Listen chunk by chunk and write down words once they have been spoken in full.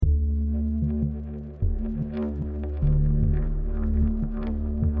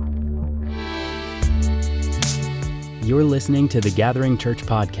You're listening to the Gathering Church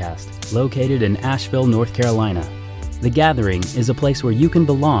Podcast, located in Asheville, North Carolina. The Gathering is a place where you can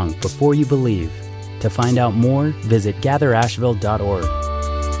belong before you believe. To find out more, visit gatherasheville.org.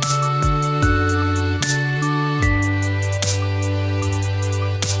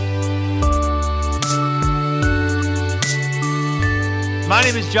 My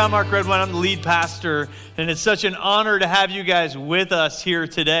name is John Mark Redwine. I'm the lead pastor, and it's such an honor to have you guys with us here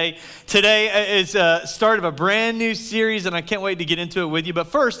today. Today is the start of a brand new series, and I can't wait to get into it with you. But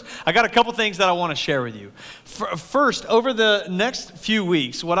first, I got a couple things that I want to share with you. First, over the next few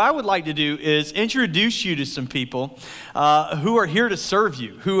weeks, what I would like to do is introduce you to some people who are here to serve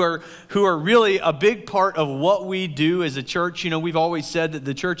you, who are really a big part of what we do as a church. You know, we've always said that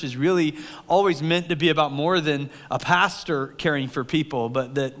the church is really always meant to be about more than a pastor caring for people,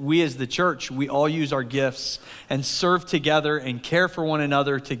 but that we as the church, we all use our gifts and serve together and care for one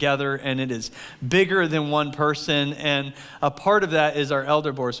another together, and it is bigger than one person, and a part of that is our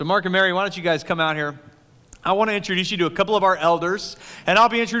elder board. So Mark and Mary, why don't you guys come out here? I want to introduce you to a couple of our elders, and I'll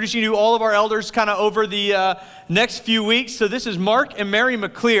be introducing you to all of our elders kind of over the next few weeks. So this is Mark and Mary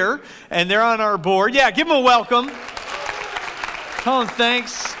McClear, and they're on our board. Yeah, give them a welcome. Tell them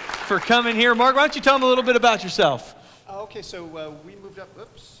thanks for coming here. Mark, why don't you tell them a little bit about yourself? Okay, so we moved up,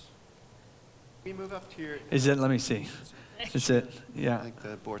 we moved up here. Is it? Let me see. That's it. Yeah. I think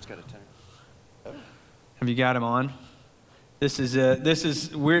the board's got a turn. Oh. Have you got him on? This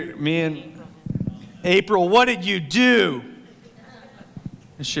is me and April. What did you do?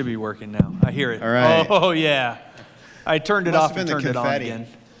 It should be working now. I hear it. All right. Oh yeah. I turned it off and turned it on confetti. again.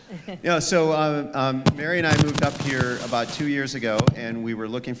 So Mary and I moved up here about 2 years ago, and we were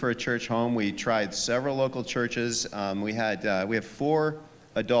looking for a church home. We tried several local churches. We have 4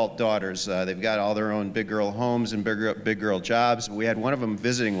 adult daughters. They've got all their own big girl homes and big girl jobs. We had one of them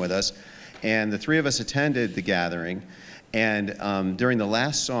visiting with us, and the 3 of us attended the gathering. And during the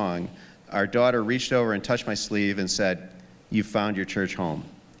last song, our daughter reached over and touched my sleeve and said, "You found your church home."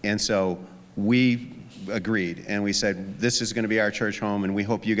 And so we agreed, and we said, this is going to be our church home, and we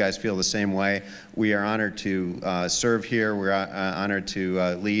hope you guys feel the same way. We are honored to serve here. We're honored to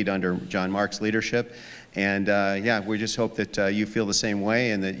lead under John Mark's leadership. And we just hope that you feel the same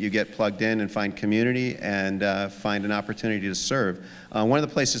way and that you get plugged in and find community and find an opportunity to serve. One of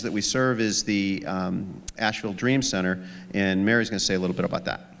the places that we serve is the Asheville Dream Center, and Mary's going to say a little bit about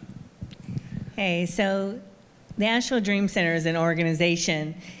that. Hey, so the Asheville Dream Center is an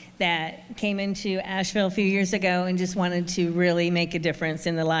organization that came into Asheville a few years ago and just wanted to really make a difference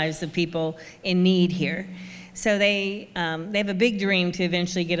in the lives of people in need here. So they have a big dream to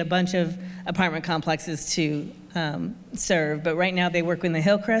eventually get a bunch of apartment complexes to serve, but right now they work in the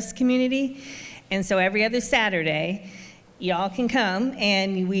Hillcrest community, and so every other Saturday, y'all can come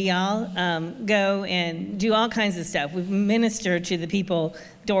and we all go and do all kinds of stuff. We minister to the people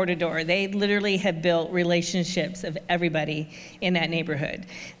door to door. They literally have built relationships of everybody in that neighborhood.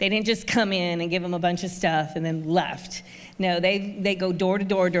 They didn't just come in and give them a bunch of stuff and then left. No, they go door to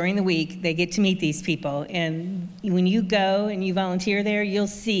door during the week. They get to meet these people. And when you go and you volunteer there, you'll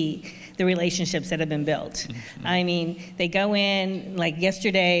see the relationships that have been built. I mean, they go in, like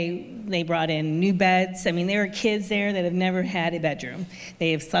yesterday, they brought in new beds. I mean, there are kids there that have never had a bedroom.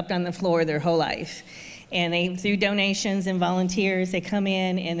 They have slept on the floor their whole life. And they, through donations and volunteers, they come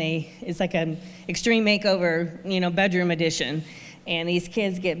in and it's like an extreme makeover, bedroom edition. And these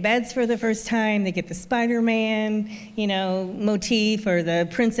kids get beds for the first time. They get the Spider-Man, motif or the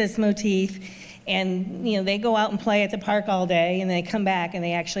princess motif. And, they go out and play at the park all day, and they come back and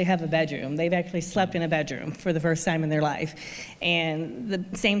they actually have a bedroom. They've actually slept in a bedroom for the first time in their life. And the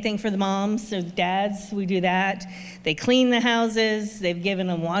same thing for the moms or the dads. We do that. They clean the houses. They've given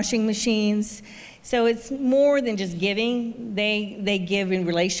them washing machines. So it's more than just giving. They give in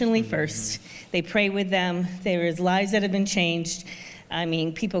relationally first. They pray with them. There is lives that have been changed. I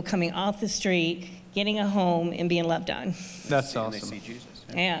mean, people coming off the street, getting a home, and being loved on. That's awesome. And they see Jesus.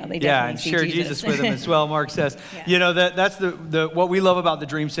 Yeah, they definitely and see share Jesus with them as well, Mark says. Yeah. That's the what we love about the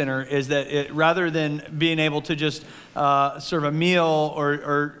Dream Center is that rather than being able to just serve a meal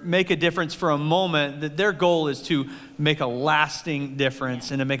or make a difference for a moment, that their goal is to make a lasting difference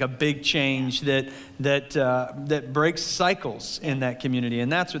and to make a big change that breaks cycles in that community.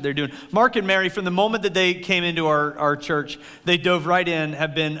 And that's what they're doing. Mark and Mary, from the moment that they came into our church, they dove right in,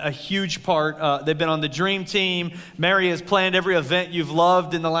 have been a huge part. They've been on the Dream Team. Mary has planned every event you've loved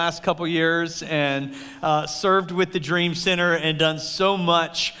in the last couple years and served with the Dream Center and done so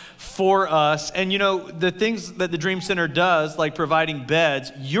much for us. And the things that the Dream Center does, like providing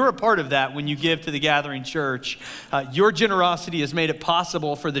beds, you're a part of that when you give to the Gathering Church. Your generosity has made it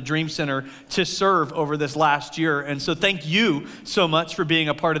possible for the Dream Center to serve over this last year. And so thank you so much for being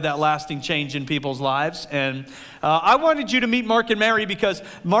a part of that lasting change in people's lives. And I wanted you to meet Mark and Mary, because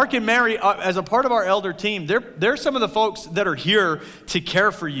Mark and Mary, as a part of our elder team, they're some of the folks that are here to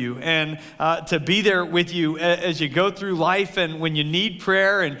care for you and to be there with you as you go through life, and when you need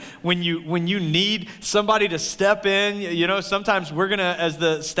prayer and when you need somebody to step in. Sometimes we're gonna, as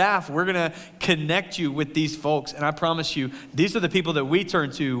the staff, we're gonna connect you with these folks, and I promise you, these are the people that we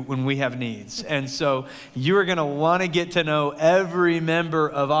turn to when we have needs. And so you are gonna want to get to know every member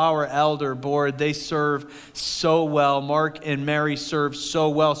of our elder board. They serve so well. Mark and Mary serve so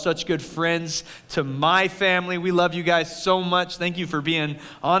well. Such good friends to my family. We love you guys so much. Thank you for being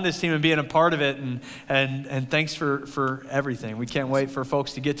on this team and being a part of it. And thanks for everything. We can't wait for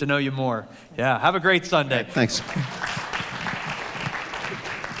folks to get to know you more. Yeah. Have a great Sunday. Thanks.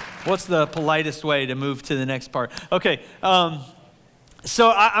 What's the politest way to move to the next part? Okay.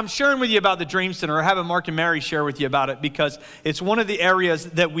 So I'm sharing with you about the Dream Center, or having Mark and Mary share with you about it, because it's one of the areas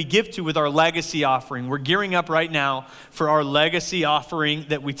that we give to with our legacy offering. We're gearing up right now for our legacy offering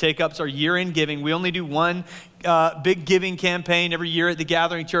that we take up. It's our year-end giving. We only do one big giving campaign every year at the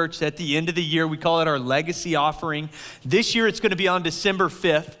Gathering Church. At the end of the year, we call it our legacy offering. This year, it's going to be on December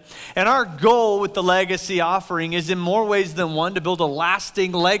 5th. And our goal with the legacy offering is, in more ways than one, to build a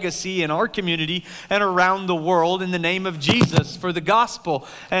lasting legacy in our community and around the world in the name of Jesus for the gospel.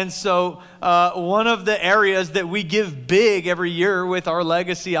 And so one of the areas that we give big every year with our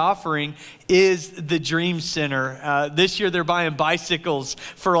legacy offering is the Dream Center. This year they're buying bicycles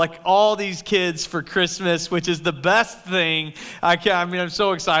for all these kids for Christmas, which is the best thing. I'm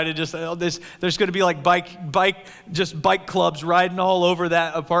so excited. Just there's going to be bike clubs riding all over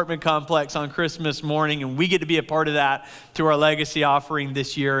that apartment complex on Christmas morning, and we get to be a part of that through our legacy offering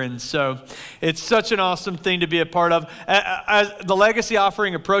this year. And so it's such an awesome thing to be a part of. As the legacy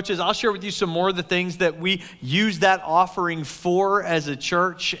offering approaches, I'll share with you some more of the things that we use that offering for as a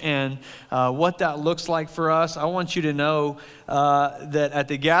church, and what that looks like for us. I want you to know that at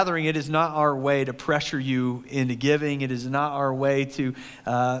the Gathering, it is not our way to pressure you into giving. It is not our way to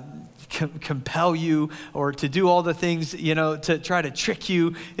compel you or to do all the things, to try to trick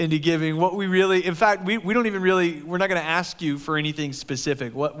you into giving. What we really, in fact, we're not going to ask you for anything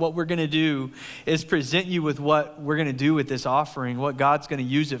specific. What we're going to do is present you with what we're going to do with this offering, what God's going to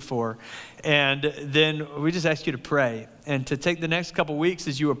use it for. And then we just ask you to pray and to take the next couple weeks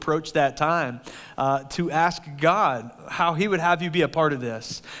as you approach that time to ask God how he would have you be a part of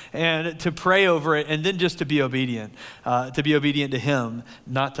this, and to pray over it, and then just to be obedient to him,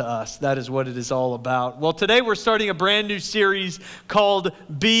 not to us. That is what it is all about. Well, today we're starting a brand new series called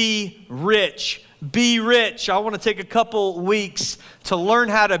Be Rich. Be rich. I want to take a couple weeks to learn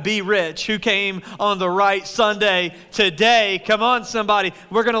how to be rich. Who came on the right Sunday today? Come on, somebody.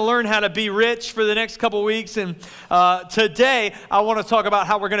 We're going to learn how to be rich for the next couple weeks. And today, I want to talk about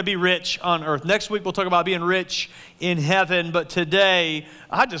how we're going to be rich on earth. Next week, we'll talk about being rich in heaven. But today,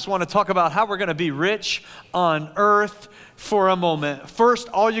 I just want to talk about how we're going to be rich on earth for a moment. First,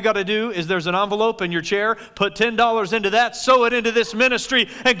 all you got to do is, there's an envelope in your chair, put $10 into that, sow it into this ministry,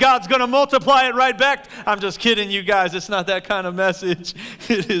 and God's going to multiply it right back. I'm just kidding, you guys. It's not that kind of message.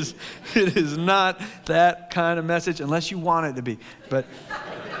 It is not that kind of message, unless you want it to be. But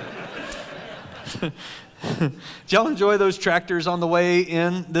did y'all enjoy those tractors on the way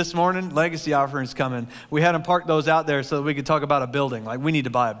in this morning? Legacy offering's coming. We had them park those out there so that we could talk about a building. We need to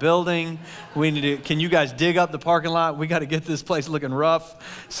buy a building. Can you guys dig up the parking lot? We got to get this place looking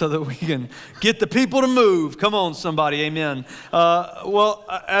rough so that we can get the people to move. Come on, somebody. Amen.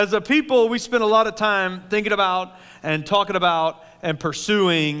 As a people, we spend a lot of time thinking about and talking about and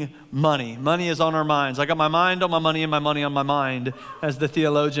pursuing money. Money is on our minds. I got my mind on my money and my money on my mind, as the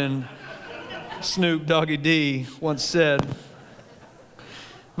theologian Snoop Doggy D once said.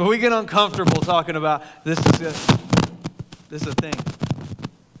 But we get uncomfortable talking about this is a thing.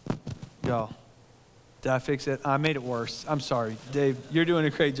 Y'all, did I fix it? I made it worse. I'm sorry. Dave, you're doing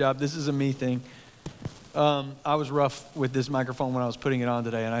a great job. This is a me thing. I was rough with this microphone when I was putting it on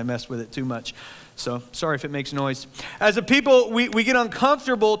today, and I messed with it too much. So sorry if it makes noise. As a people, we get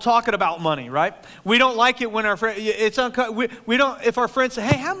uncomfortable talking about money, right? We don't like it when our friend, we don't, if our friends say,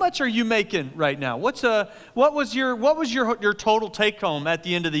 hey, how much are you making right now? What was your total take home at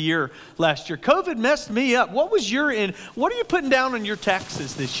the end of the year last year? COVID messed me up. What are you putting down on your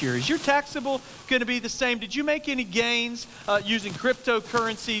taxes this year? Is your taxable going to be the same? Did you make any gains using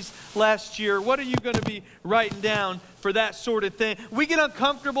cryptocurrencies last year? What are you going to be writing down for that sort of thing. We get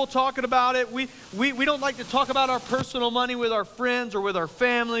uncomfortable talking about it. We don't like to talk about our personal money with our friends or with our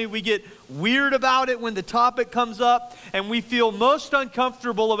family. We get weird about it when the topic comes up, and we feel most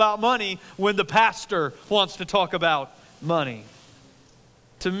uncomfortable about money when the pastor wants to talk about money.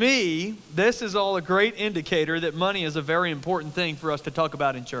 To me, this is all a great indicator that money is a very important thing for us to talk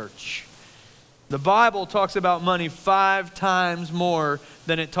about in church. The Bible talks about money 5 times more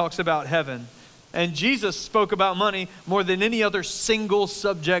than it talks about heaven. And Jesus spoke about money more than any other single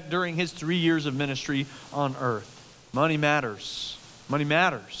subject during his 3 years of ministry on earth. Money matters. Money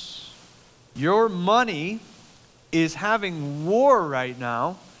matters. Your money is having war right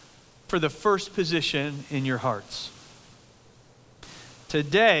now for the first position in your hearts.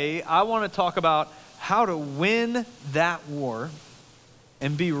 Today, I want to talk about how to win that war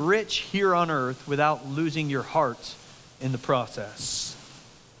and be rich here on earth without losing your heart in the process.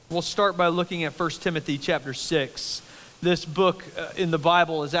 We'll start by looking at 1 Timothy chapter 6. This book in the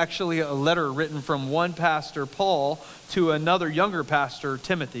Bible is actually a letter written from one pastor, Paul, to another younger pastor,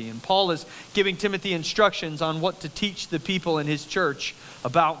 Timothy. And Paul is giving Timothy instructions on what to teach the people in his church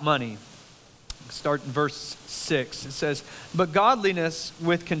about money. Start in verse 6. It says, "But godliness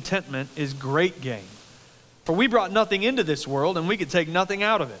with contentment is great gain. For we brought nothing into this world, and we could take nothing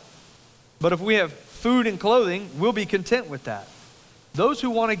out of it. But if we have food and clothing, we'll be content with that. Those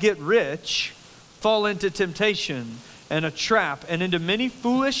who want to get rich fall into temptation and a trap and into many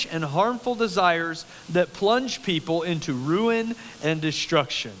foolish and harmful desires that plunge people into ruin and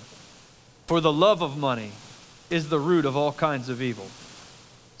destruction. For the love of money is the root of all kinds of evil.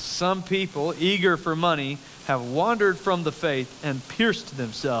 Some people, eager for money, have wandered from the faith and pierced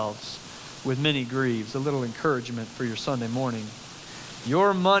themselves with many griefs." A little encouragement for your Sunday morning.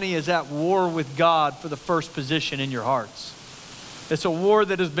 Your money is at war with God for the first position in your hearts. It's a war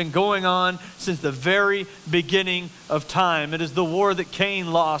that has been going on since the very beginning of time. It is the war that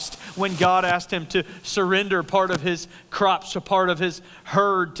Cain lost when God asked him to surrender part of his crops, a part of his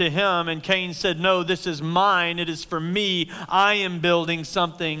herd to him. And Cain said, "No, this is mine. It is for me. I am building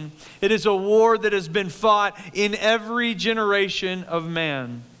something." It is a war that has been fought in every generation of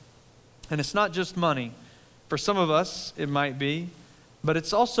man. And it's not just money. For some of us, it might be. But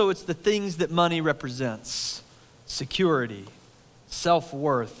it's the things that money represents. Security,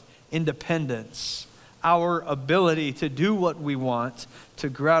 self-worth, independence, our ability to do what we want to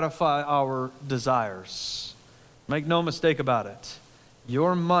gratify our desires. Make no mistake about it.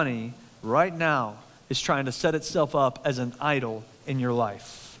 Your money right now is trying to set itself up as an idol in your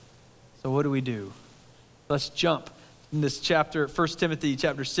life. So what do? Let's jump in this chapter, 1 Timothy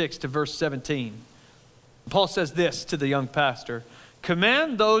chapter 6 to verse 17. Paul says this to the young pastor: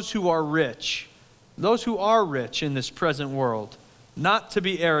 "Command those who are rich in this present world, not to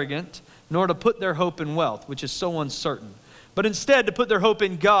be arrogant, nor to put their hope in wealth, which is so uncertain, but instead to put their hope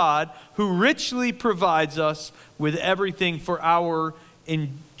in God, who richly provides us with everything for our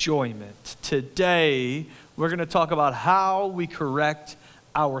enjoyment." Today, we're going to talk about how we correct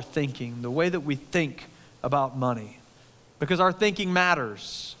our thinking, the way that we think about money. Because our thinking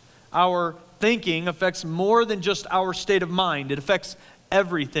matters. Our thinking affects more than just our state of mind. It affects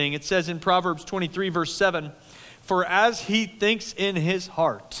everything. It says in Proverbs 23, verse 7, "For as he thinks in his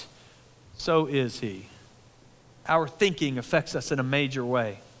heart, so is he." Our thinking affects us in a major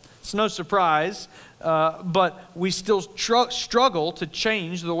way. It's no surprise, but we still struggle to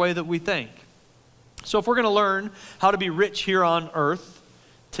change the way that we think. So if we're going to learn how to be rich here on earth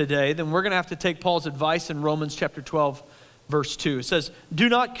today, then we're going to have to take Paul's advice in Romans chapter 12, verse 2. It says, "Do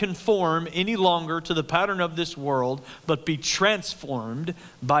not conform any longer to the pattern of this world, but be transformed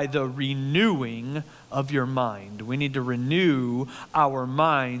by the renewing of your mind." We need to renew our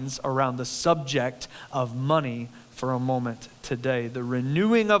minds around the subject of money for a moment today. The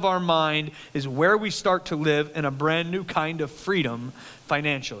renewing of our mind is where we start to live in a brand new kind of freedom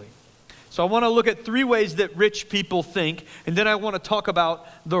financially. So I want to look at 3 ways that rich people think, and then I want to talk about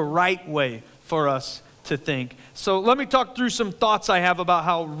the right way for us to think. So let me talk through some thoughts I have about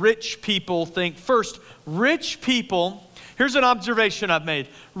how rich people think. First, rich people, here's an observation I've made.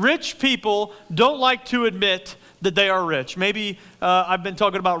 Rich people don't like to admit that they are rich. Maybe I've been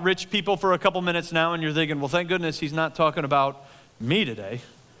talking about rich people for a couple minutes now, and you're thinking, well, thank goodness he's not talking about me today.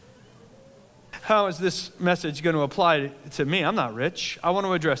 How is this message going to apply to me? I'm not rich. I want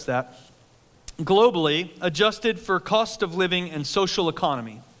to address that. Globally, adjusted for cost of living and social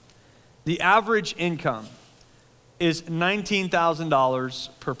economy, the average income is $19,000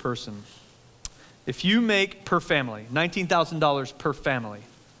 per person. If you make per family, $19,000 per family.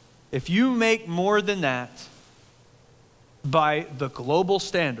 If you make more than that by the global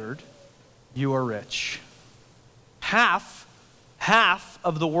standard, you are rich. half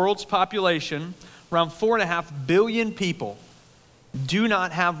of the world's population, around 4.5 billion people, do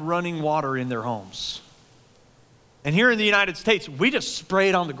not have running water in their homes. And here in the United States, we just spray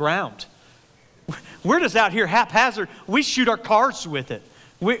it on the ground. We're just out here haphazard. We shoot our cars with it.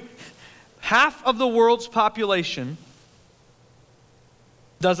 Half of the world's population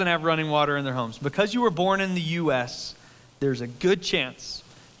doesn't have running water in their homes. Because you were born in the U.S., there's a good chance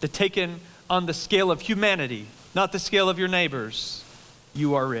that taken on the scale of humanity, not the scale of your neighbors,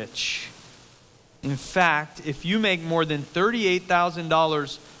 you are rich. In fact, if you make more than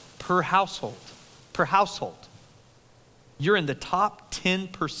 $38,000 per household, you're in the top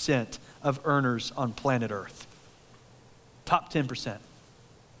 10% of earners on planet Earth. Top 10%.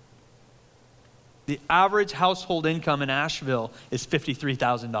 The average household income in Asheville is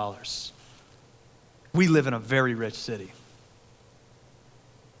 $53,000. We live in a very rich city.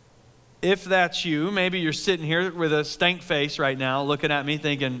 If that's you, maybe you're sitting here with a stank face right now looking at me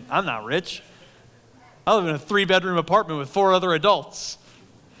thinking, I'm not rich. I live in a 3-bedroom apartment with 4 other adults.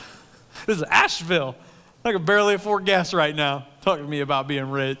 This is Asheville. I can barely afford gas right now. Talking to me about being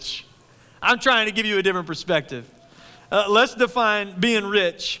rich. I'm trying to give you a different perspective. Let's define being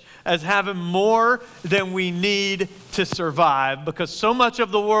rich as having more than we need to survive, because so much of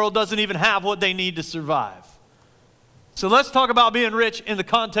the world doesn't even have what they need to survive. So let's talk about being rich in the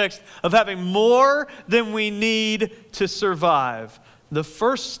context of having more than we need to survive. The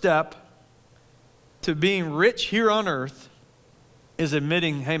first step to being rich here on earth is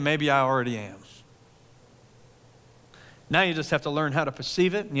admitting, hey, maybe I already am. Now you just have to learn how to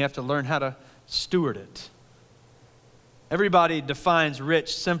perceive it, and you have to learn how to steward it. Everybody defines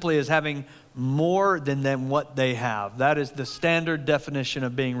rich simply as having more than what they have. That is the standard definition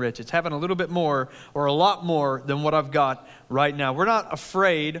of being rich. It's having a little bit more or a lot more than what I've got right now. We're not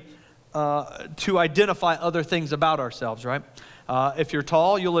afraid to identify other things about ourselves, right? If you're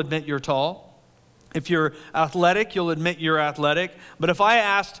tall, you'll admit you're tall. If you're athletic, you'll admit you're athletic. But if I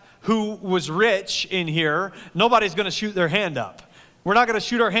asked who was rich in here, nobody's going to shoot their hand up. We're not going to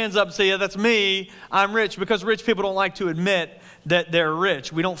shoot our hands up and say, yeah, that's me, I'm rich, because rich people don't like to admit that they're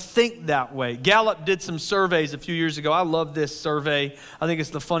rich. We don't think that way. Gallup did some surveys a few years ago. I love this survey. I think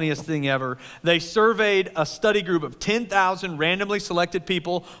it's the funniest thing ever. They surveyed a study group of 10,000 randomly selected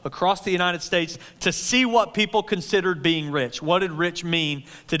people across the United States to see what people considered being rich. What did rich mean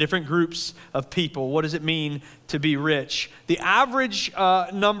to different groups of people? What does it mean to be rich? The average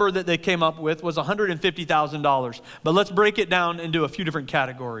number that they came up with was $150,000. But let's break it down into a few different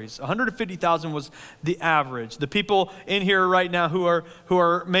categories. $150,000 was the average. The people in here right now who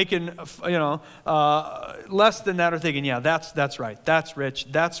are making less than that are thinking, yeah, that's right. That's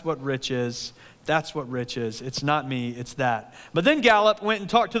rich. That's what rich is. That's what rich is. It's not me, it's that. But then Gallup went and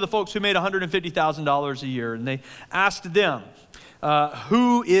talked to the folks who made $150,000 a year, and they asked them,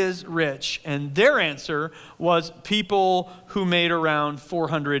 who is rich? And their answer was people who made around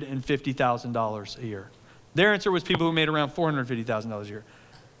 $450,000 a year. Their answer was people who made around $450,000 a year.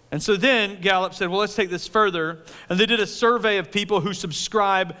 And so then Gallup said, well, let's take this further. And they did a survey of people who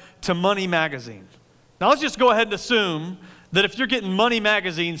subscribe to Money Magazine. Now let's just go ahead and assume that if you're getting Money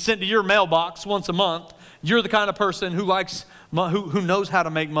Magazine sent to your mailbox once a month, you're the kind of person who who knows how to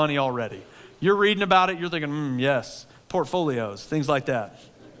make money already. You're reading about it, you're thinking, yes, portfolios, things like that.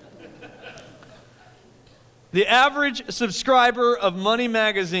 The average subscriber of Money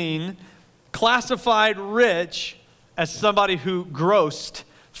Magazine classified rich as somebody who grossed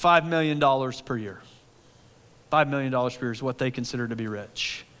 $5 million per year. $5 million per year is what they consider to be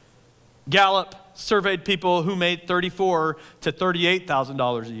rich. Gallup surveyed people who made $34,000 to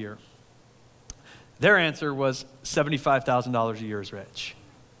 $38,000 a year. Their answer was $75,000 a year is rich.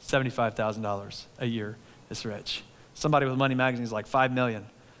 $75,000 a year is rich. Somebody with Money Magazine is like $5 million.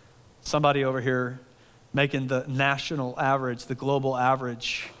 Somebody over here making the national average, the global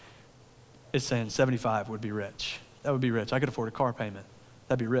average, is saying 75 would be rich. That would be rich. I could afford a car payment.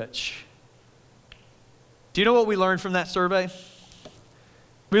 That'd be rich. Do you know what we learned from that survey?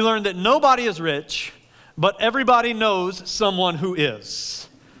 We learned that nobody is rich, but everybody knows someone who is.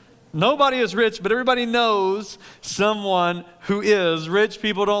 Nobody is rich, but everybody knows someone who is. Rich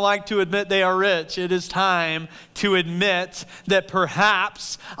people don't like to admit they are rich. It is time to admit that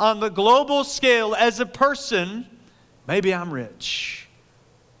perhaps on the global scale as a person, maybe I'm rich.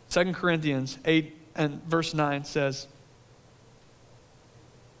 2 Corinthians 8 and verse 9 says,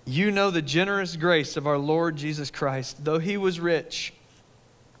 you know the generous grace of our Lord Jesus Christ, though he was rich,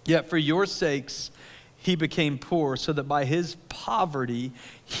 yet for your sakes he became poor, so that by his poverty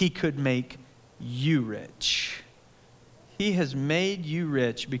he could make you rich. He has made you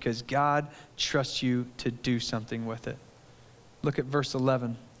rich because God trusts you to do something with it. Look at verse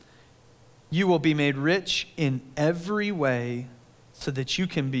 11. You will be made rich in every way so that you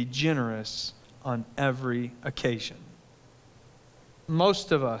can be generous on every occasion.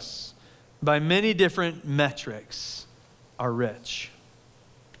 Most of us, by many different metrics, are rich.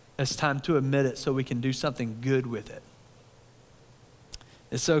 It's time to admit it so we can do something good with it.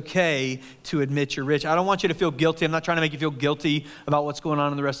 It's okay to admit you're rich. I don't want you to feel guilty. I'm not trying to make you feel guilty about what's going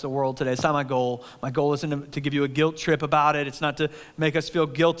on in the rest of the world today. It's not my goal. My goal isn't to give you a guilt trip about it. It's not to make us feel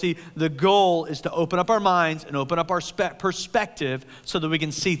guilty. The goal is to open up our minds and open up our perspective so that we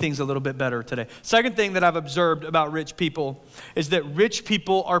can see things a little bit better today. Second thing that I've observed about rich people is that rich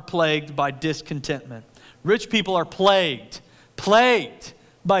people are plagued by discontentment. Rich people are plagued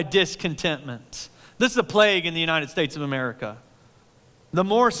by discontentment. This is a plague in the United States of America. The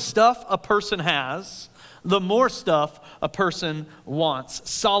more stuff a person has, the more stuff a person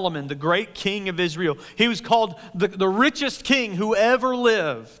wants. Solomon, the great king of Israel, he was called the richest king who ever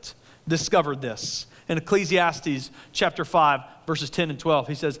lived, discovered this. In Ecclesiastes chapter 5, verses 10 and 12,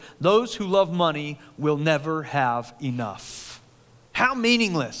 he says, those who love money will never have enough. How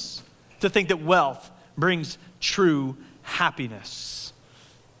meaningless to think that wealth brings true happiness.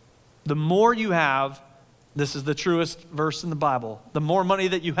 The more you have, this is the truest verse in the Bible. The more money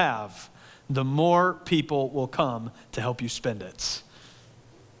that you have, the more people will come to help you spend it.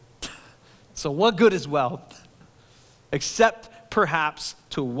 So what good is wealth? Except perhaps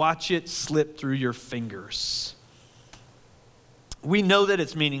to watch it slip through your fingers. We know that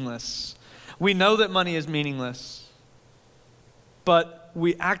it's meaningless. We know that money is meaningless. But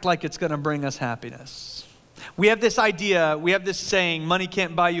we act like it's going to bring us happiness. We have this idea, we have this saying, money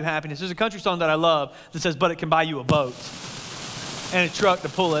can't buy you happiness. There's a country song that I love that says, but it can buy you a boat and a truck to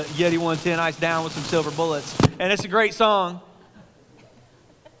pull it, Yeti 110 ice down with some silver bullets. And it's a great song.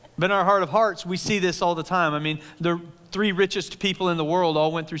 But in our heart of hearts, we see this all the time. I mean, the 3 richest people in the world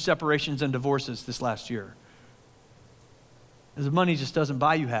all went through separations and divorces this last year. Because money just doesn't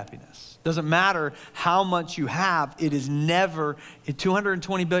buy you happiness. Doesn't matter how much you have, it is never,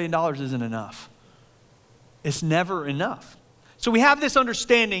 $220 billion isn't enough. It's never enough. So we have this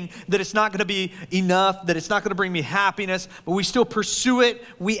understanding that it's not going to be enough, that it's not going to bring me happiness, but we still pursue it.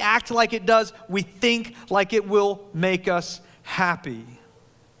 We act like it does. We think like it will make us happy.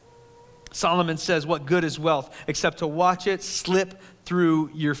 Solomon says, what good is wealth except to watch it slip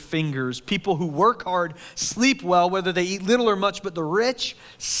through your fingers? People who work hard sleep well, whether they eat little or much, but the rich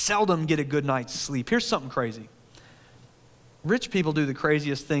seldom get a good night's sleep. Here's something crazy. Rich people do the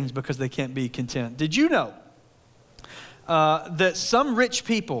craziest things because they can't be content. Did you know that some rich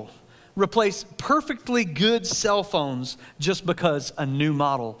people replace perfectly good cell phones just because a new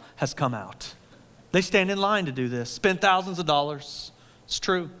model has come out? They stand in line to do this, spend thousands of dollars. It's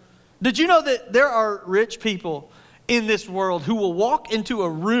true. Did you know that there are rich people in this world who will walk into a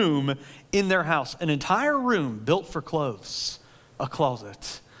room in their house, an entire room built for clothes, a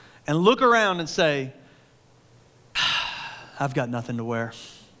closet, and look around and say, I've got nothing to wear.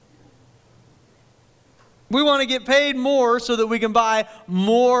 We want to get paid more so that we can buy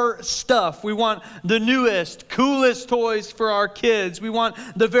more stuff. We want the newest, coolest toys for our kids. We want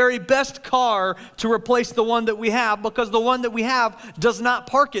the very best car to replace the one that we have because the one that we have does not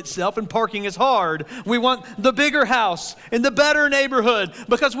park itself and parking is hard. We want the bigger house in the better neighborhood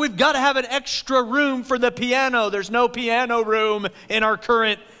because we've got to have an extra room for the piano. There's no piano room in our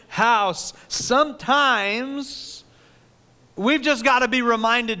current house. Sometimes we've just got to be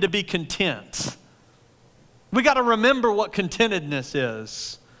reminded to be content. We got to remember what contentedness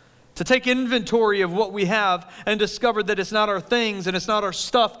is. To take inventory of what we have and discover that it's not our things and it's not our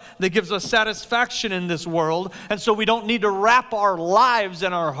stuff that gives us satisfaction in this world. And so we don't need to wrap our lives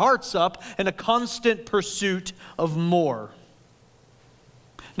and our hearts up in a constant pursuit of more.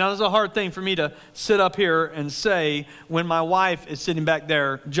 Now, this is a hard thing for me to sit up here and say when my wife is sitting back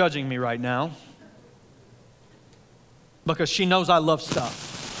there judging me right now. Because she knows I love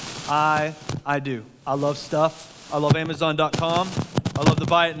stuff. I do. I love stuff. I love Amazon.com. I love the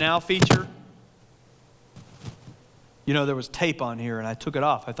Buy It Now feature. You know, there was tape on here and I took it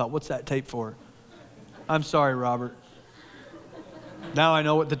off. I thought, what's that tape for? I'm sorry, Robert. Now I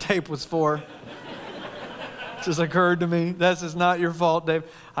know what the tape was for. It just occurred to me. This is not your fault, Dave.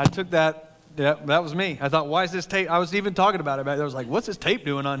 I took that. Yeah, that was me. I thought, why is this tape? I was even talking about it back there. I was like, what's this tape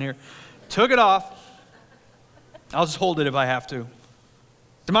doing on here? Took it off. I'll just hold it if I have to.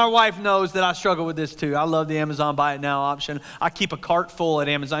 So my wife knows that I struggle with this too. I love the Amazon Buy It Now option. I keep a cart full at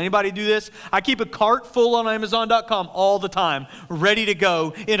Amazon. Anybody do this? I keep a cart full on Amazon.com all the time, ready to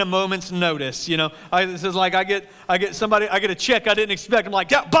go in a moment's notice. You know, this is like I get a check I didn't expect. I'm like,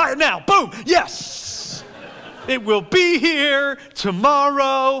 yeah, buy it now. Boom. Yes. It will be here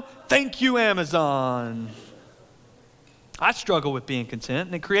tomorrow. Thank you, Amazon. I struggle with being content,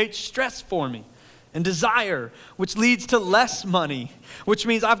 and it creates stress for me and desire, which leads to less money, which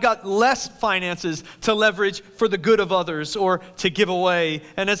means I've got less finances to leverage for the good of others or to give away.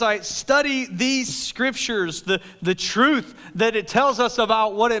 And as I study these scriptures, the truth that it tells us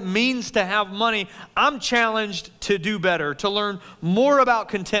about what it means to have money, I'm challenged to do better, to learn more about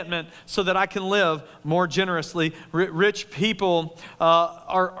contentment so that I can live more generously. Rich people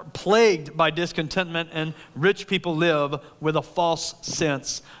are plagued by discontentment, and rich people live with a false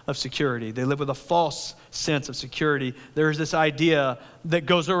sense of security. They live with a false sense of security. There's this idea that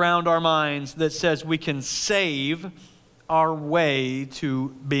goes around our minds that says we can save our way to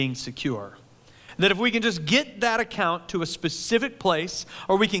being secure. That if we can just get that account to a specific place,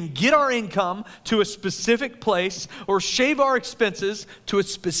 or we can get our income to a specific place, or shave our expenses to a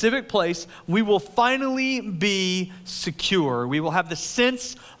specific place, we will finally be secure. We will have the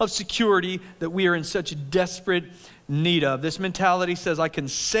sense of security that we are in such desperate need of. This mentality says I can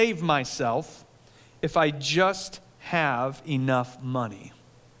save myself if I just have enough money.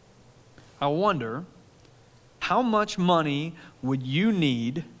 I wonder, how much money would you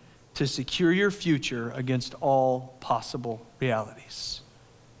need to secure your future against all possible realities?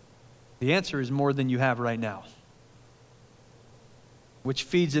 The answer is more than you have right now, which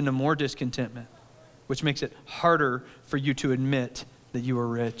feeds into more discontentment, which makes it harder for you to admit that you are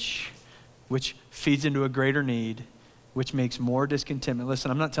rich, which feeds into a greater need, which makes more discontentment.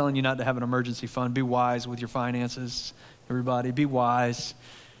 Listen, I'm not telling you not to have an emergency fund. Be wise with your finances, everybody. Be wise.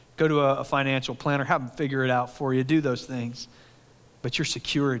 Go to a financial planner. Have them figure it out for you. Do those things. But your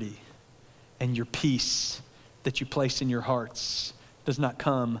security and your peace that you place in your hearts does not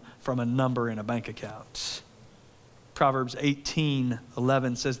come from a number in a bank account. Proverbs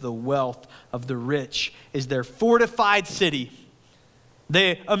 18:11 says the wealth of the rich is their fortified city.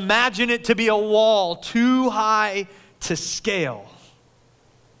 They imagine it to be a wall too high to scale.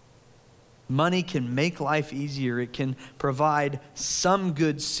 Money can make life easier. It can provide some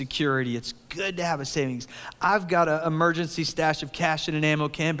good security. It's good to have a savings. I've got an emergency stash of cash in an ammo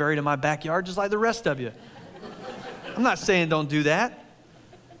can buried in my backyard just like the rest of you. I'm not saying don't do that.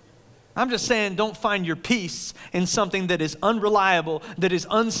 I'm just saying don't find your peace in something that is unreliable, that is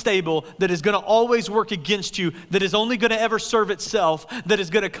unstable, that is going to always work against you, that is only going to ever serve itself, that is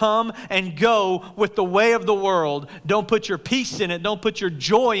going to come and go with the way of the world. Don't put your peace in it. Don't put your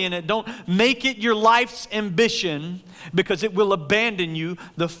joy in it. Don't make it your life's ambition, because it will abandon you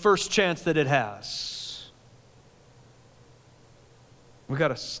the first chance that it has. We've got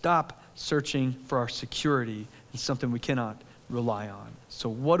to stop searching for our security in something we cannot rely on. So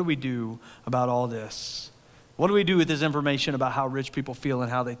what do we do about all this? What do we do with this information about how rich people feel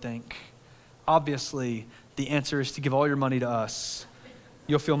and how they think? Obviously, the answer is to give all your money to us.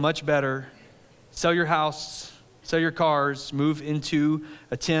 You'll feel much better. Sell your house, sell your cars, move into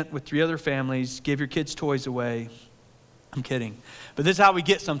a tent with 3 other families, give your kids' toys away. I'm kidding. But this is how we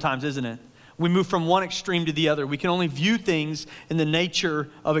get sometimes, isn't it? We move from one extreme to the other. We can only view things in the nature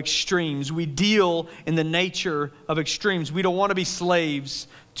of extremes. We deal in the nature of extremes. We don't want to be slaves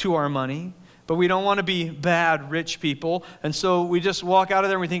to our money, but we don't want to be bad rich people. And so we just walk out of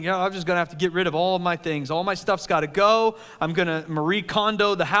there and we think, I'm just going to have to get rid of all of my things. All my stuff's got to go. I'm going to Marie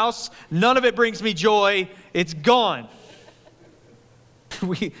Kondo the house. None of it brings me joy. It's gone.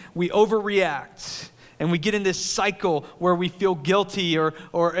 We overreact. And we get in this cycle where we feel guilty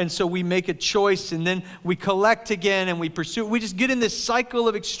and so we make a choice and then we collect again and we pursue. We just get in this cycle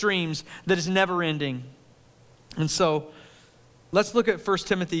of extremes that is never ending. And so let's look at 1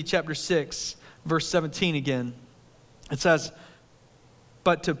 Timothy chapter 6, verse 17 again. It says,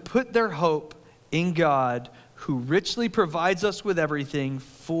 but to put their hope in God, who richly provides us with everything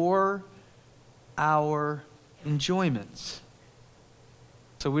for our enjoyment.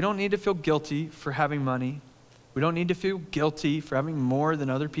 So we don't need to feel guilty for having money. We don't need to feel guilty for having more than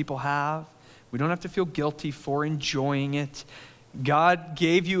other people have. We don't have to feel guilty for enjoying it. God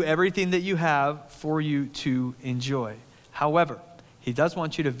gave you everything that you have for you to enjoy. However, He does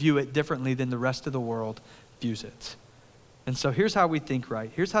want you to view it differently than the rest of the world views it. And so here's how we think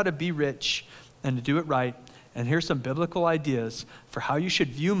right. Here's how to be rich and to do it right And here's some biblical ideas for how you should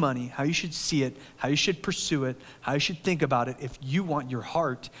view money, how you should see it, how you should pursue it, how you should think about it if you want your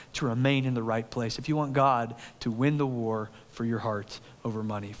heart to remain in the right place, if you want God to win the war for your heart over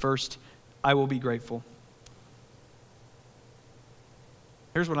money. First, I will be grateful.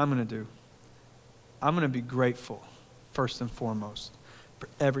 Here's what I'm going to do. I'm going to be grateful, first and foremost, for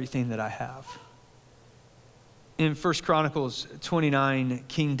everything that I have. In 1 Chronicles 29,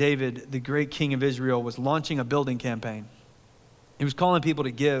 King David, the great king of Israel, was launching a building campaign. He was calling people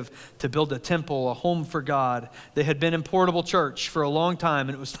to give, to build a temple, a home for God. They had been in portable church for a long time,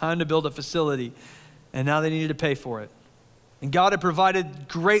 and it was time to build a facility, and now they needed to pay for it. And God had provided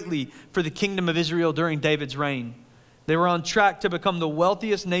greatly for the kingdom of Israel during David's reign. They were on track to become the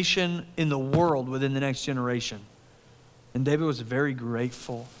wealthiest nation in the world within the next generation. And David was very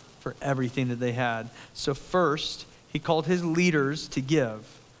grateful for everything that they had. So first, he called his leaders to give.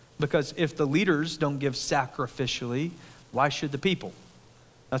 Because if the leaders don't give sacrificially, why should the people?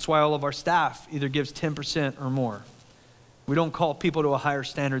 That's why all of our staff either gives 10% or more. We don't call people to a higher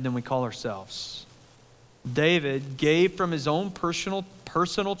standard than we call ourselves. David gave from his own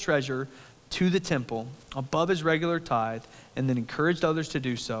personal treasure to the temple above his regular tithe, and then encouraged others to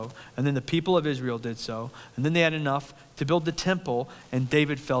do so. And then the people of Israel did so. And then they had enough to build the temple, and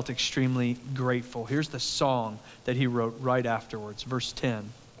David felt extremely grateful. Here's the song that he wrote right afterwards, verse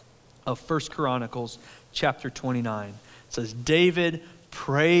 10 of 1 Chronicles chapter 29. It says, David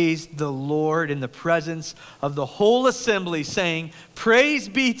praised the Lord in the presence of the whole assembly, saying, Praise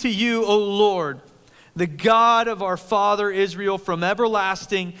be to you, O Lord, the God of our father Israel, from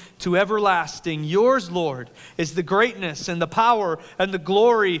everlasting to everlasting. Yours, Lord, is the greatness and the power and the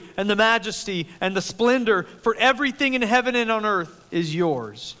glory and the majesty and the splendor, for everything in heaven and on earth is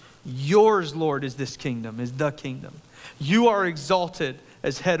yours. Yours, Lord, is this kingdom, is the kingdom. You are exalted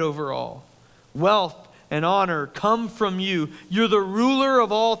as head over all. Wealth and honor come from you. You're the ruler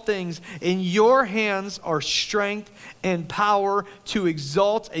of all things. In your hands are strength and power to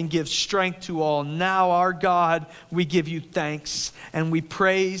exalt and give strength to all. Now, our God, we give you thanks and we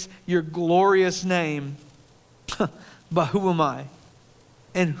praise your glorious name. But who am I?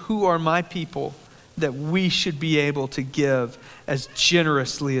 And who are my people that we should be able to give as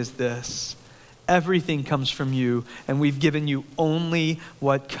generously as this? Everything comes from you, and we've given you only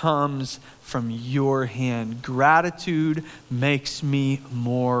what comes from your hand. Gratitude makes me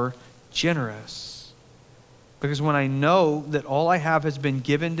more generous. Because when I know that all I have has been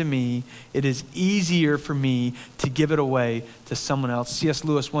given to me, it is easier for me to give it away to someone else. C.S.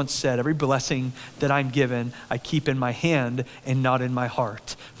 Lewis once said, every blessing that I'm given, I keep in my hand and not in my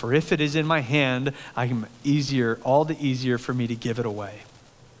heart. For if it is in my hand, all the easier for me to give it away.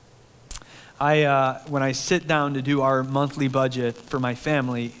 When I sit down to do our monthly budget for my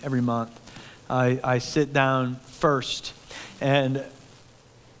family every month, I sit down first and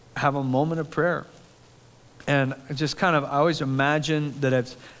have a moment of prayer. And just I always imagine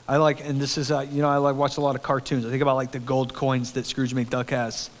that I like watch a lot of cartoons. I think about like the gold coins that Scrooge McDuck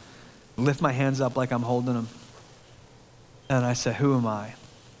has. Lift my hands up like I'm holding them. And I say, who am I?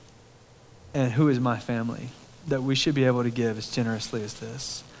 And who is my family that we should be able to give as generously as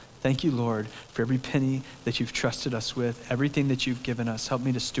this? Thank you, Lord, for every penny that you've trusted us with, everything that you've given us. Help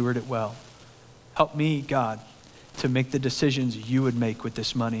me to steward it well. Help me, God, to make the decisions you would make with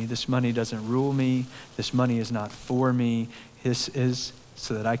this money. This money doesn't rule me. This money is not for me. This is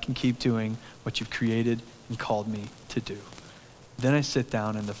so that I can keep doing what you've created and called me to do. Then I sit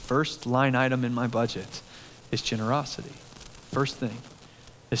down, and the first line item in my budget is generosity. First thing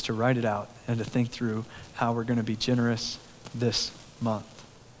is to write it out and to think through how we're going to be generous this month.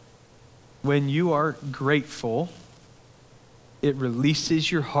 When you are grateful, it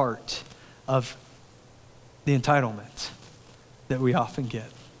releases your heart of the entitlement that we often get,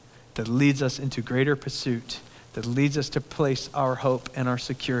 that leads us into greater pursuit, that leads us to place our hope and our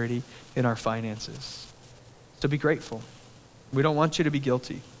security in our finances. So be grateful. We don't want you to be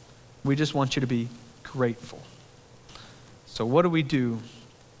guilty. We just want you to be grateful. So what do we do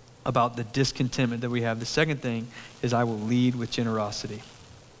about the discontentment that we have? The second thing is I will lead with generosity.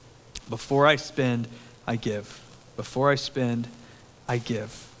 Before I spend, I give. Before I spend, I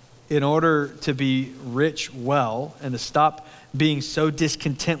give. In order to be rich well and to stop being so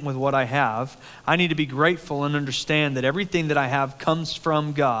discontent with what I have, I need to be grateful and understand that everything that I have comes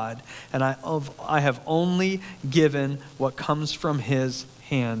from God, and I have only given what comes from his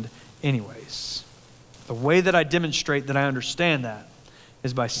hand anyways. The way that I demonstrate that I understand that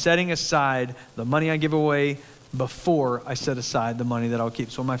is by setting aside the money I give away before I set aside the money that I'll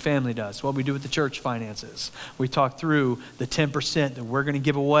keep. So what my family does, what we do with the church finances. We talk through the 10% that we're going to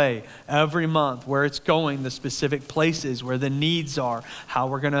give away every month, where it's going, the specific places where the needs are, how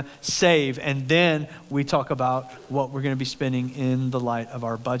we're going to save. And then we talk about what we're going to be spending in the light of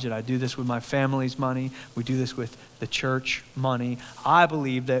our budget. I do this with my family's money. We do this with the church money. I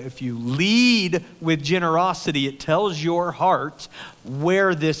believe that if you lead with generosity, it tells your heart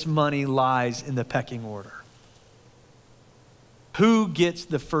where this money lies in the pecking order. Who gets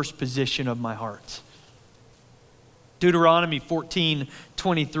the first position of my heart? Deuteronomy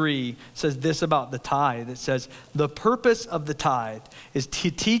 14:23 says this about the tithe. It says, the purpose of the tithe is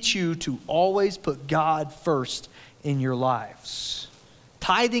to teach you to always put God first in your lives.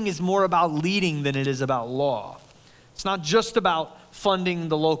 Tithing is more about leading than it is about law. It's not just about funding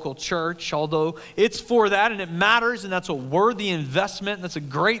the local church, although it's for that and it matters, and that's a worthy investment, and that's a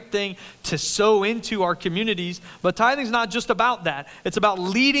great thing to sow into our communities. But tithing is not just about that. It's about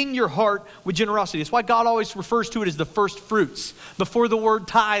leading your heart with generosity. It's why God always refers to it as the first fruits. Before the word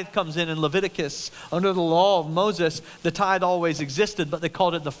tithe comes in Leviticus, under the law of Moses, the tithe always existed, but they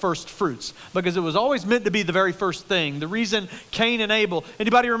called it the first fruits because it was always meant to be the very first thing. The reason Cain and Abel,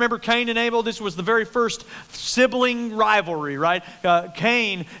 anybody remember Cain and Abel? This was the very first sibling rivalry, right?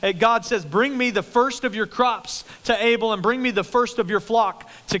 Cain, God says, bring me the first of your crops to Abel and bring me the first of your flock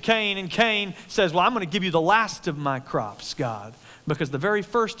to Cain. And Cain says, well, I'm going to give you the last of my crops, God, because the very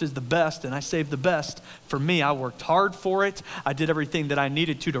first is the best, and I saved the best for me. I worked hard for it. I did everything that I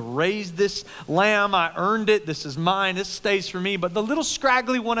needed to raise this lamb. I earned it. This is mine. This stays for me. But the little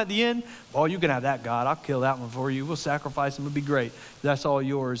scraggly one at the end, well, you can have that, God. I'll kill that one for you. We'll sacrifice him. It'll be great. That's all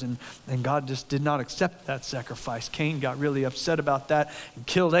yours. And God just did not accept that sacrifice. Cain got really upset about that and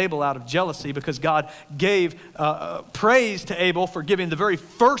killed Abel out of jealousy because God gave praise to Abel for giving the very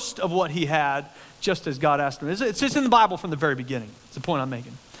first of what he had, just as God asked him. It's just in the Bible from the very beginning. It's the point I'm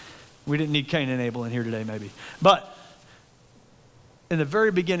making. We didn't need Cain and Abel in here today, maybe. But in the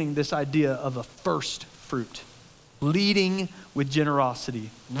very beginning, this idea of a first fruit, leading with generosity,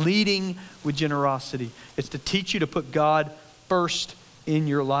 leading with generosity. It's to teach you to put God first in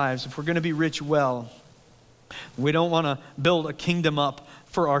your lives. If we're going to be rich well, we don't want to build a kingdom up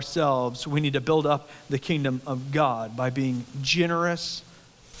for ourselves. We need to build up the kingdom of God by being generous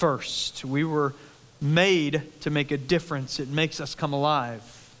first. We were made to make a difference. It makes us come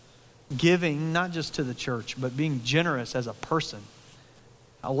alive. Giving, not just to the church, but being generous as a person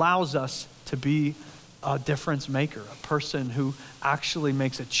allows us to be a difference maker, a person who actually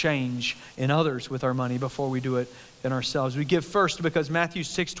makes a change in others with our money before we do it in ourselves. We give first because Matthew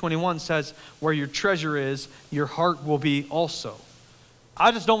 6:21 says, where your treasure is, your heart will be also.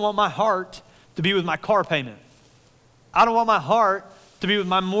 I just don't want my heart to be with my car payment. I don't want my heart to be with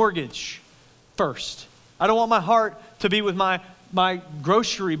my mortgage first. I don't want my heart to be with my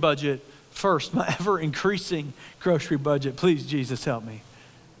grocery budget first, my ever-increasing grocery budget. Please, Jesus, help me.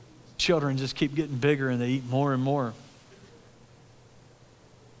 Children just keep getting bigger and they eat more and more.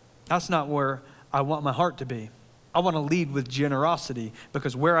 That's not where I want my heart to be. I want to lead with generosity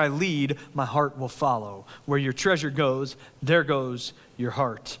because where I lead, my heart will follow. Where your treasure goes, there goes your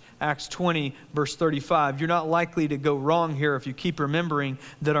heart. Acts 20, verse 35. You're not likely to go wrong here if you keep remembering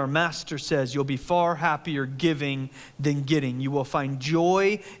that our Master says you'll be far happier giving than getting. You will find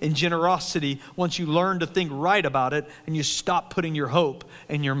joy and generosity once you learn to think right about it and you stop putting your hope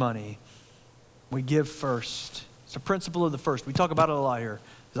in your money. We give first. It's the principle of the first. We talk about it a lot here.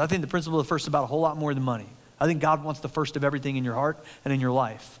 Because I think the principle of the first is about a whole lot more than money. I think God wants the first of everything in your heart and in your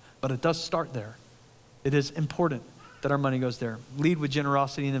life. But it does start there. It is important that our money goes there. Lead with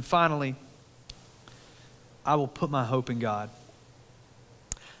generosity. And then finally, I will put my hope in God.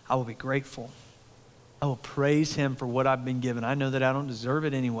 I will be grateful. I will praise him for what I've been given. I know that I don't deserve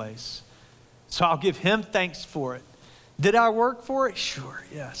it anyways. So I'll give him thanks for it. Did I work for it? Sure,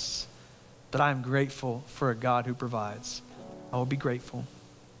 yes. But I'm grateful for a God who provides. I will be grateful.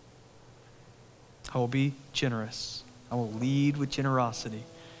 I will be generous. I will lead with generosity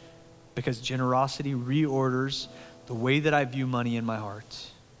because generosity reorders the way that I view money in my heart.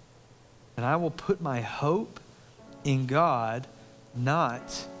 And I will put my hope in God,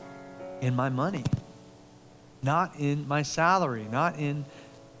 not in my money, not in my salary, not in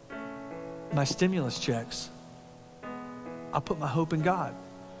my stimulus checks. I'll put my hope in God.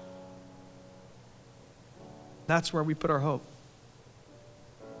 That's where we put our hope.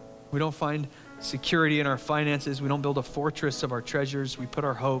 We don't find security in our finances. We don't build a fortress of our treasures. We put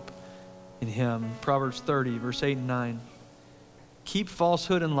our hope in him. Proverbs 30, verse 8 and 9. Keep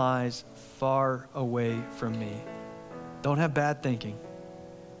falsehood and lies far away from me. Don't have bad thinking.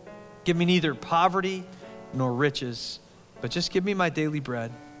 Give me neither poverty nor riches, but just give me my daily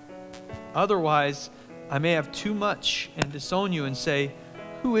bread. Otherwise, I may have too much and disown you and say,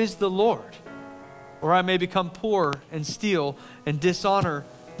 who is the Lord? Or I may become poor and steal and dishonor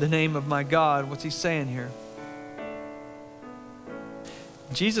the name of my God. What's he saying here?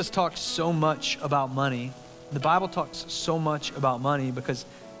 Jesus talks so much about money. The Bible talks so much about money because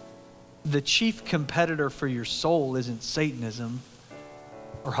the chief competitor for your soul isn't Satanism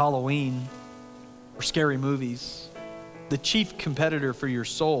or Halloween or scary movies. The chief competitor for your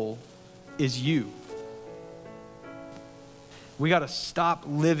soul is you. We got to stop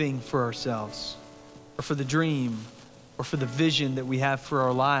living for ourselves or for the dream or for the vision that we have for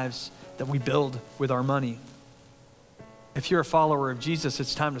our lives that we build with our money. If you're a follower of Jesus,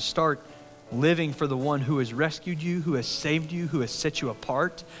 it's time to start living for the one who has rescued you, who has saved you, who has set you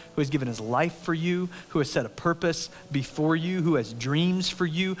apart, who has given his life for you, who has set a purpose before you, who has dreams for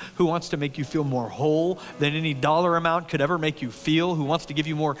you, who wants to make you feel more whole than any dollar amount could ever make you feel, who wants to give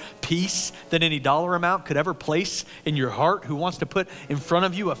you more peace than any dollar amount could ever place in your heart, who wants to put in front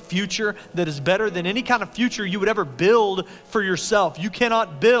of you a future that is better than any kind of future you would ever build for yourself. You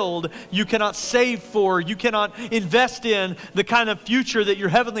cannot build, you cannot save for, you cannot invest in the kind of future that your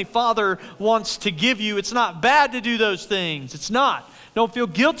Heavenly Father wants to give you. It's not bad to do those things. It's not. Don't feel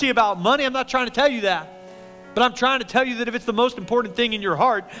guilty about money. I'm not trying to tell you that. But I'm trying to tell you that if it's the most important thing in your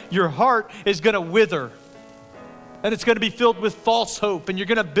heart is going to wither. And it's going to be filled with false hope. And you're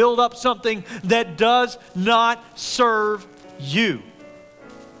going to build up something that does not serve you.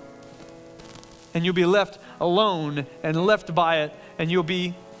 And you'll be left alone and left by it. And you'll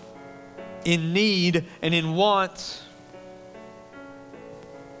be in need and in want.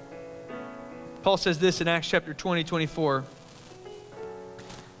 Paul says this in Acts chapter 20, 24.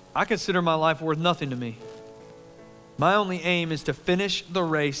 I consider my life worth nothing to me. My only aim is to finish the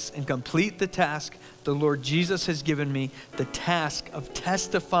race and complete the task the Lord Jesus has given me, the task of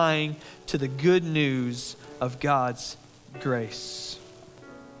testifying to the good news of God's grace.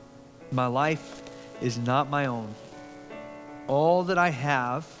 My life is not my own. All that I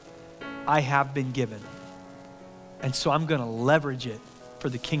have been given. And so I'm going to leverage it for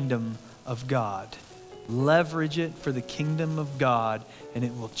the kingdom of God. Leverage it for the kingdom of God, and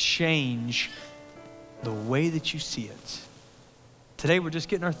it will change the way that you see it. Today we're just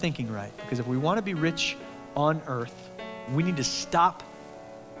getting our thinking right, because if we want to be rich on earth, we need to stop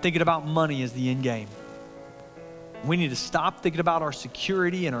thinking about money as the end game. We need to stop thinking about our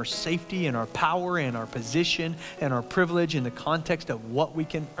security and our safety and our power and our position and our privilege in the context of what we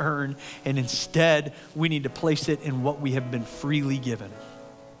can earn, and instead we need to place it in what we have been freely given.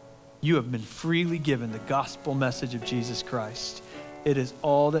 You have been freely given the gospel message of Jesus Christ. It is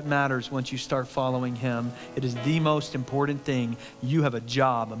all that matters once you start following him. It is the most important thing. You have a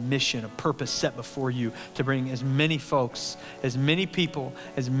job, a mission, a purpose set before you to bring as many folks, as many people,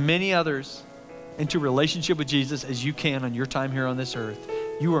 as many others into relationship with Jesus as you can on your time here on this earth.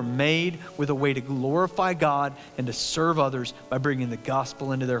 You are made with a way to glorify God and to serve others by bringing the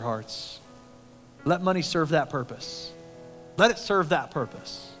gospel into their hearts. Let money serve that purpose. Let it serve that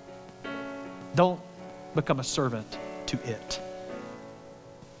purpose. Don't become a servant to it.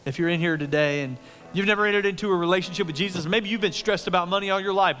 If you're in here today and you've never entered into a relationship with Jesus, maybe you've been stressed about money all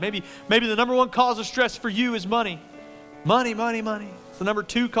your life. Maybe the number one cause of stress for you is money. Money, money, money. It's the number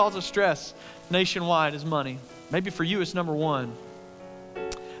two cause of stress nationwide is money. Maybe for you it's number one.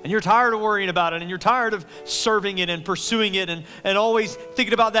 And you're tired of worrying about it, and you're tired of serving it and pursuing it and always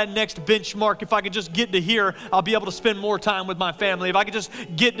thinking about that next benchmark. If I could just get to here, I'll be able to spend more time with my family. If I could just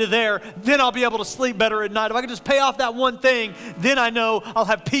get to there, then I'll be able to sleep better at night. If I could just pay off that one thing, then I know I'll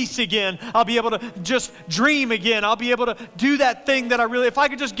have peace again. I'll be able to just dream again. I'll be able to do that thing that if I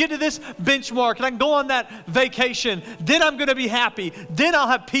could just get to this benchmark and I can go on that vacation, then I'm going to be happy. Then I'll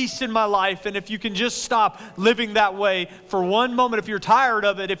have peace in my life. And if you can just stop living that way for one moment, if you're tired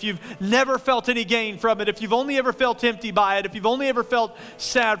of it, if you've never felt any gain from it, if you've only ever felt empty by it, if you've only ever felt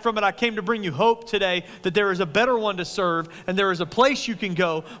sad from it, I came to bring you hope today that there is a better one to serve, and there is a place you can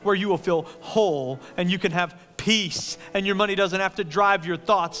go where you will feel whole and you can have peace, and your money doesn't have to drive your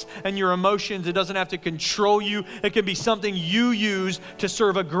thoughts and your emotions. It doesn't have to control you. It can be something you use to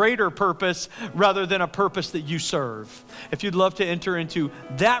serve a greater purpose rather than a purpose that you serve. If you'd love to enter into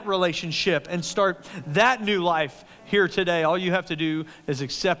that relationship and start that new life here today, all you have to do is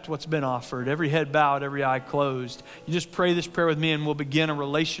accept what's been offered. Every head bowed, every eye closed. You just pray this prayer with me and we'll begin a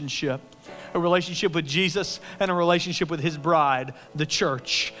relationship with Jesus and a relationship with his bride, the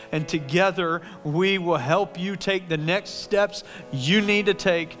church. And together we will help you take the next steps you need to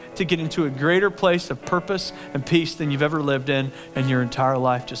take to get into a greater place of purpose and peace than you've ever lived in your entire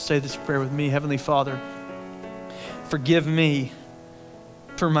life. Just say this prayer with me. Heavenly Father, Forgive me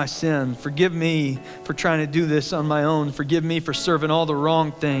for my sin. Forgive me for trying to do this on my own. Forgive me for serving all the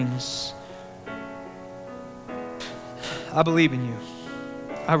wrong things. I believe in you.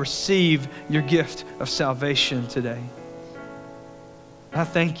 I receive your gift of salvation today. I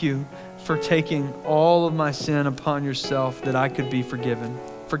thank you for taking all of my sin upon yourself that I could be forgiven.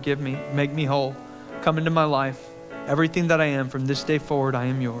 Forgive me, make me whole. Come into my life. Everything that I am from this day forward, I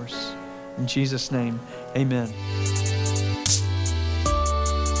am yours. In Jesus' name, amen.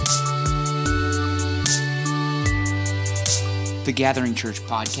 The Gathering Church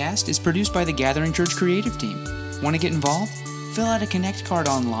podcast is produced by the Gathering Church creative team. Want to get involved? Fill out a Connect card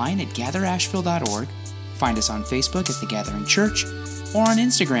online at gatherasheville.org. Find us on Facebook at The Gathering Church or on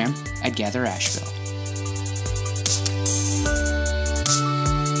Instagram at Gather Asheville.